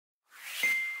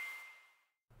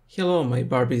Hello my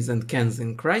Barbies and Kens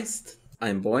in Christ,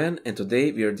 I'm Bojan and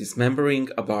today we are dismembering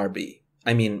a Barbie.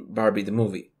 I mean Barbie the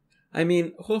movie.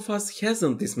 Who of us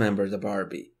hasn't dismembered a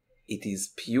Barbie? It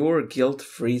is pure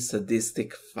guilt-free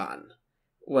sadistic fun.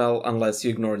 Well, unless you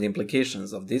ignore the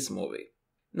implications of this movie.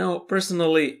 Now,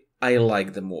 personally, I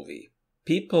like the movie.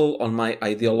 People on my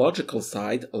ideological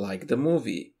side like the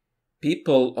movie.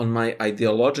 People on my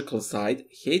ideological side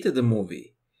hated the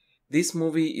movie. This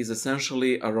movie is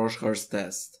essentially a Rorschach's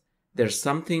test. There's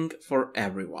something for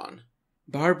everyone.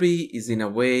 Barbie is in a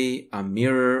way a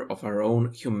mirror of our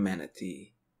own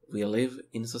humanity. We live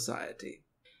in society.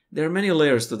 There are many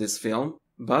layers to this film,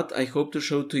 but I hope to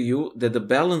show to you that the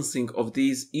balancing of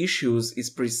these issues is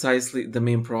precisely the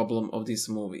main problem of this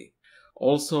movie.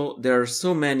 Also, there are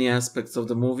so many aspects of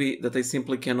the movie that I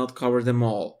simply cannot cover them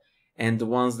all, and the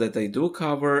ones that I do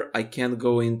cover I can't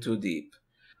go into deep.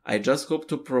 I just hope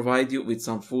to provide you with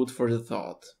some food for the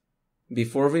thought.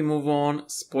 Before we move on,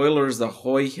 spoilers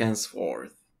ahoy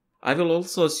henceforth. I will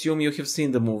also assume you have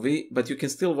seen the movie, but you can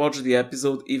still watch the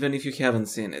episode even if you haven't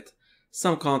seen it.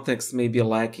 Some context may be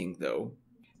lacking though.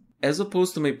 As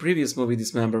opposed to my previous movie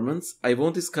Dismemberments, I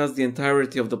won't discuss the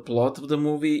entirety of the plot of the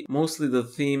movie, mostly the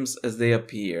themes as they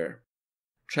appear.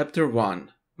 Chapter 1.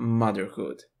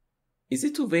 Motherhood. Is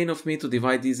it too vain of me to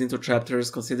divide these into chapters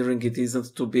considering it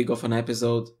isn't too big of an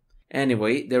episode?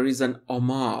 Anyway, there is an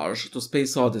homage to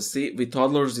Space Odyssey with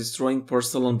toddlers destroying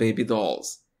porcelain baby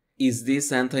dolls. Is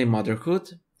this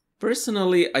anti-motherhood?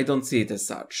 Personally, I don't see it as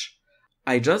such.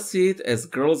 I just see it as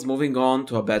girls moving on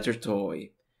to a better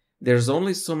toy. There's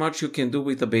only so much you can do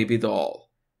with a baby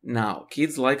doll. Now,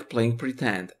 kids like playing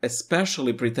pretend,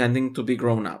 especially pretending to be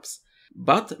grown-ups.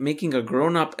 But making a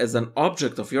grown-up as an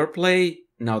object of your play,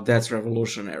 now that's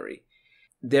revolutionary.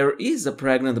 There is a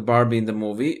pregnant Barbie in the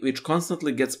movie which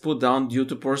constantly gets put down due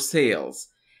to poor sales.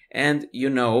 And,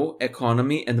 you know,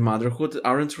 economy and motherhood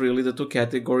aren't really the two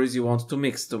categories you want to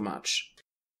mix too much.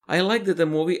 I like that the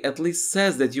movie at least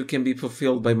says that you can be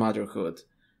fulfilled by motherhood.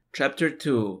 Chapter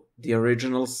 2. The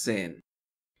Original Sin.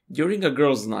 During a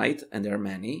girls' night, and there are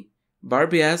many,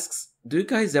 Barbie asks, "Do you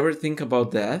guys ever think about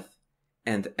death?"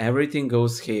 And everything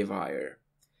goes haywire.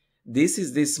 This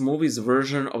is this movie's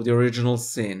version of the original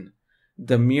sin.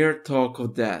 The mere talk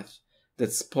of death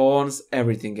that spawns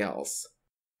everything else.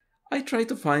 I tried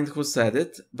to find who said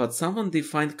it, but someone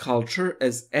defined culture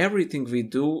as everything we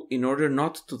do in order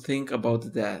not to think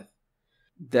about death.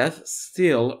 Death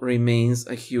still remains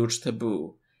a huge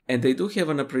taboo, and they do have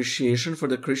an appreciation for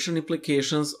the Christian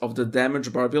implications of the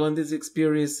damage Barbieland is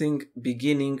experiencing,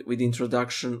 beginning with the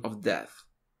introduction of death.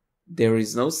 There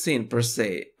is no sin per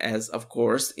se, as of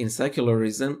course in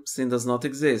secularism sin does not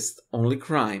exist, only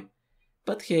crime.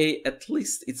 But hey, at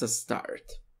least it's a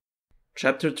start.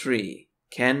 Chapter 3.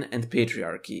 Ken and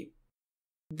Patriarchy.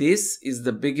 This is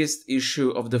the biggest issue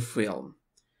of the film.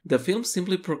 The film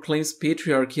simply proclaims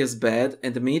patriarchy as bad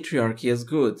and matriarchy as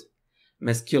good.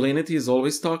 Masculinity is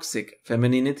always toxic,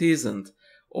 femininity isn't,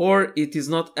 or it is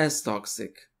not as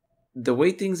toxic. The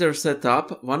way things are set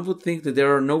up, one would think that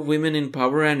there are no women in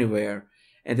power anywhere,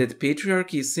 and that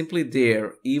patriarchy is simply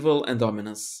there, evil and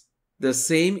ominous. The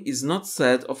same is not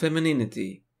said of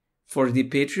femininity. For the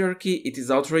patriarchy it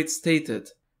is outright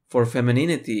stated, for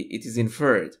femininity it is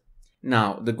inferred.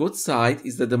 Now, the good side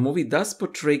is that the movie does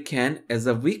portray Ken as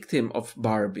a victim of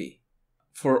Barbie.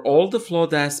 For all the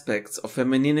flawed aspects of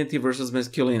femininity versus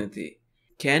masculinity,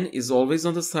 Ken is always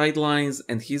on the sidelines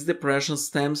and his depression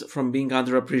stems from being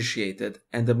underappreciated,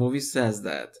 and the movie says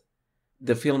that.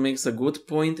 The film makes a good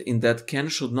point in that Ken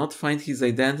should not find his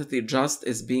identity just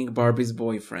as being Barbie's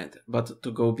boyfriend, but to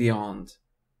go beyond.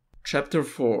 Chapter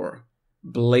 4.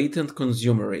 Blatant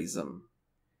Consumerism.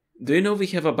 Do you know we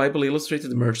have a Bible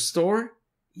Illustrated merch store?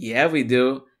 Yeah, we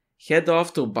do. Head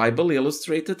off to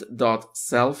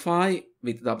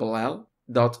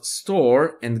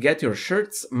bibleillustrated.sellfy.store and get your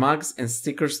shirts, mugs, and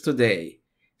stickers today.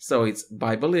 So it's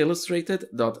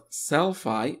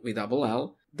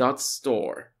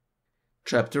bibleillustrated.sellfy.store.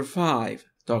 Chapter 5.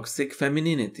 Toxic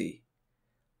Femininity.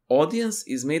 Audience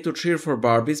is made to cheer for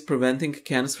Barbies preventing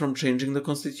Kens from changing the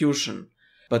constitution,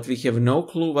 but we have no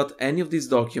clue what any of these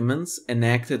documents,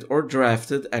 enacted or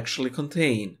drafted, actually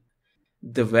contain.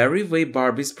 The very way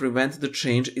Barbies prevent the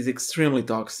change is extremely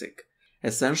toxic,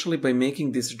 essentially by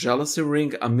making this jealousy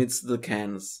ring amidst the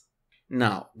Kens.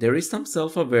 Now, there is some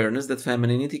self-awareness that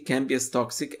femininity can be as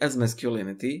toxic as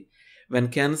masculinity, when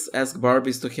Kens ask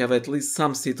Barbies to have at least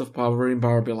some seat of power in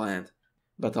Barbieland.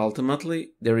 But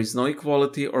ultimately, there is no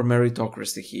equality or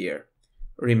meritocracy here.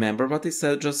 Remember what I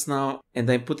said just now, and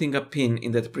I'm putting a pin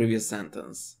in that previous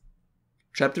sentence.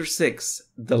 Chapter 6.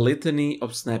 The Litany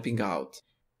of Snapping Out.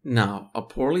 Now, a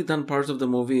poorly done part of the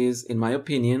movie is, in my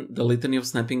opinion, the Litany of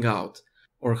Snapping Out,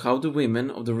 or how the women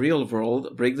of the real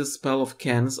world break the spell of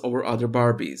Kens over other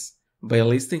Barbies, by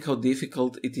listing how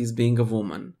difficult it is being a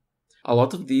woman. A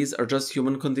lot of these are just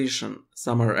human condition,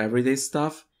 some are everyday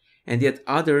stuff, and yet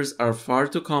others are far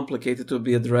too complicated to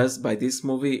be addressed by this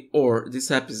movie or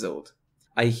this episode.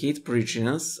 I hate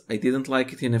preachiness, I didn't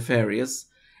like it in Nefarious,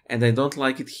 and I don't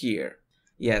like it here.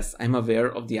 Yes, I'm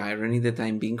aware of the irony that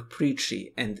I'm being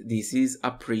preachy, and this is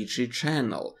a preachy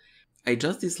channel. I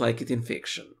just dislike it in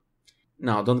fiction.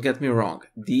 Now, don't get me wrong,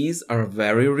 these are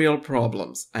very real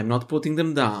problems, I'm not putting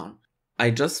them down. I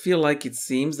just feel like it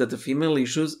seems that the female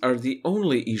issues are the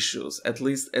only issues, at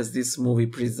least as this movie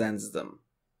presents them.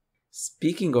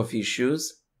 Speaking of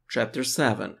issues, Chapter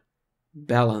 7,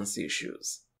 Balance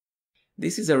Issues.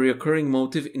 This is a recurring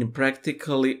motive in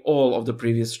practically all of the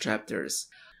previous chapters.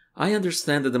 I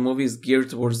understand that the movie is geared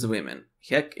towards women.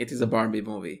 Heck, it is a Barbie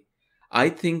movie. I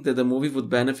think that the movie would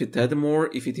benefit Ted more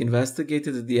if it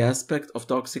investigated the aspect of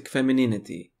toxic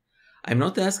femininity. I'm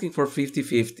not asking for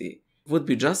 50-50. It would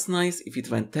be just nice if it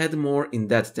went Ted more in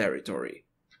that territory.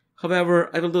 However,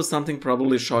 I will do something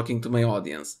probably shocking to my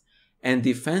audience, and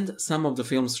defend some of the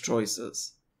film's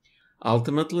choices.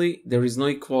 Ultimately, there is no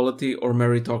equality or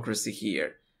meritocracy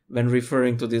here, when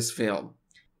referring to this film.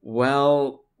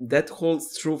 Well, that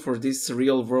holds true for this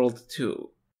real world too.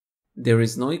 There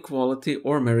is no equality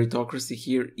or meritocracy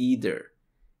here either.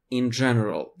 In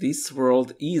general, this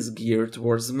world is geared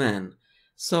towards men,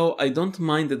 so I don't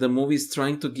mind that the movie is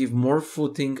trying to give more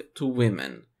footing to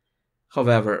women.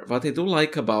 However, what I do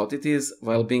like about it is,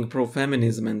 while being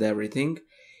pro-feminism and everything,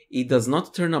 it does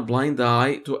not turn a blind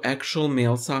eye to actual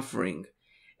male suffering,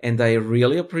 and I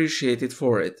really appreciate it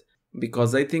for it,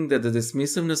 because I think that the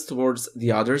dismissiveness towards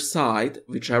the other side,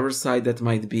 whichever side that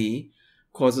might be,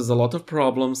 causes a lot of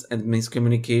problems and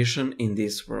miscommunication in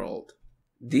this world.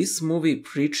 This movie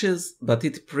preaches, but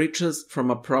it preaches from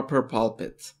a proper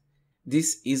pulpit.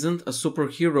 This isn't a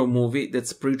superhero movie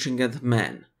that's preaching at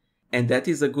men, and that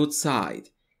is a good side.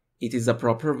 It is a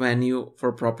proper venue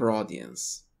for proper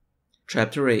audience.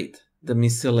 Chapter 8, The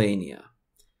Miscellenia.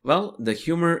 Well, the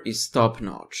humor is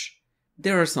top-notch.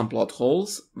 There are some plot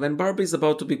holes. When Barbie is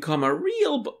about to become a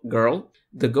real girl,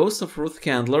 the ghost of Ruth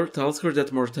Candler tells her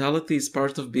that mortality is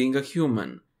part of being a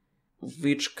human,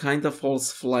 which kinda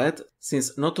falls flat,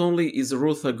 since not only is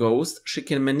Ruth a ghost, she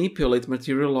can manipulate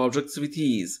material objects with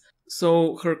ease,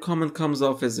 so her comment comes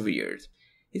off as weird.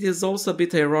 It is also a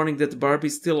bit ironic that Barbie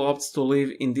still opts to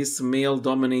live in this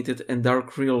male-dominated and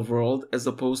dark real world as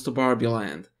opposed to Barbie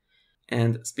Land.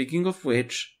 And speaking of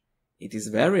which, it is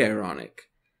very ironic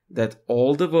that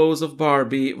all the woes of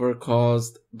Barbie were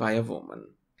caused by a woman.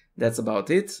 That's about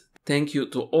it. Thank you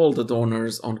to all the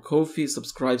donors on Ko-fi,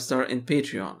 Subscribestar and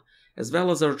Patreon, as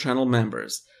well as our channel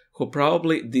members, who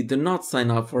probably did not sign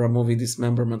up for a movie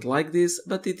Dismemberment like this,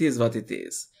 but it is what it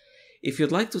is. If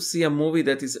you'd like to see a movie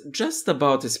that is just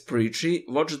about as preachy,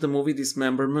 watch the movie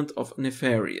Dismemberment of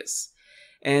Nefarious.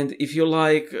 And if you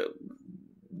like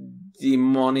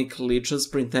demonic leeches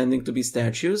pretending to be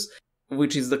statues,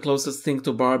 which is the closest thing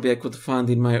to Barbie I could find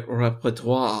in my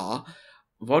repertoire,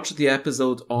 watch the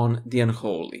episode on The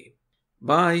Unholy.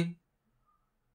 Bye!